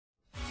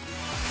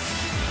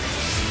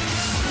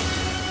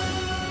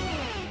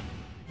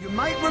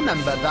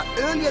remember that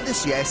earlier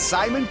this year,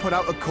 Simon put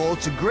out a call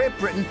to Great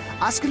Britain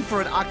asking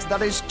for an act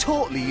that is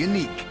totally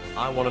unique.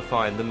 I want to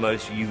find the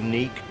most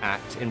unique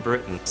act in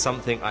Britain,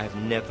 something I have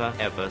never,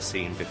 ever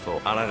seen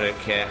before. And I don't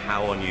care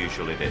how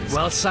unusual it is.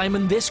 Well,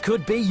 Simon, this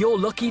could be your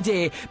lucky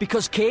day,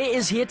 because Kay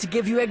is here to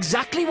give you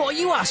exactly what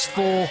you asked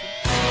for.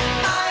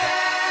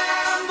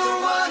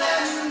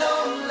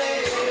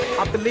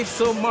 I believe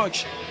so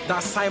much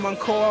that Simon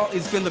Cowell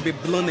is going to be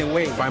blown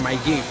away by my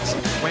gift.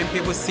 When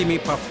people see me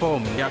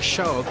perform, they are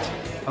shocked.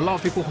 A lot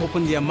of people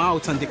open their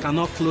mouths and they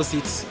cannot close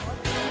it.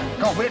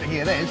 Can't wait to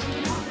hear this.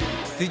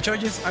 The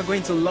judges are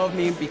going to love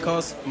me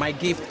because my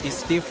gift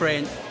is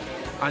different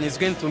and it's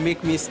going to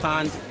make me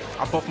stand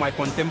above my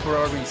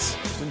contemporaries.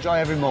 Enjoy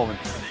every moment.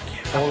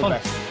 All the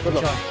best. Good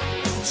luck.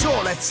 So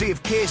let's see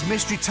if Kay's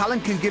mystery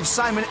talent can give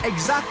Simon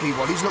exactly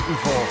what he's looking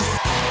for.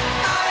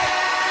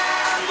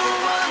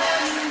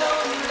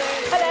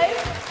 Hello.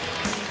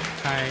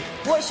 Hi,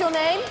 What's your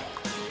name?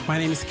 my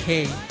name is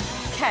Kay.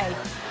 Kay.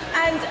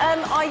 And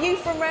are you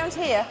from round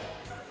here?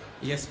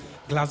 Yes,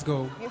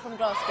 Glasgow. You're from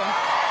Glasgow.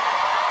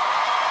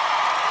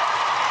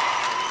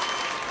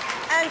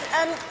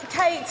 And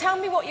Kay, tell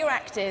me what your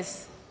act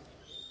is.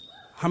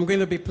 I'm going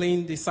to be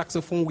playing the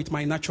saxophone with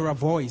my natural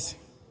voice.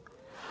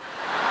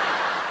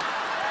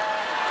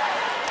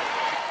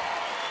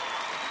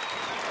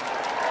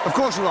 Of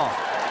course you are.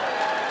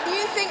 Do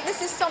you think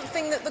this is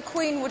something that the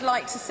Queen would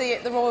like to see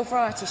at the Royal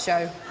Variety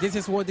Show? This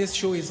is what this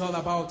show is all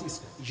about.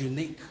 It's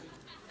unique.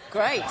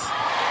 Great.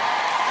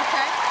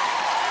 Okay.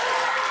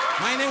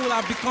 My name will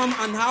have become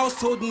an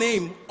household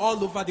name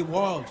all over the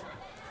world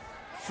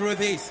through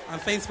this,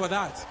 and thanks for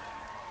that.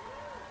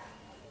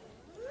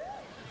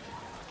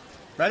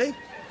 Ready?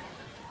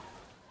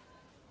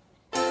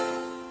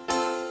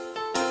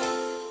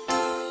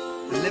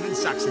 The living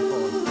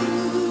saxophone.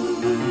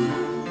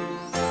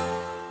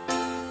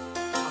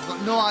 I've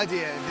got no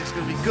idea if this is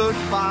going to be good,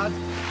 bad.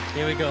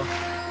 Here we go.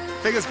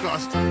 Fingers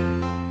crossed.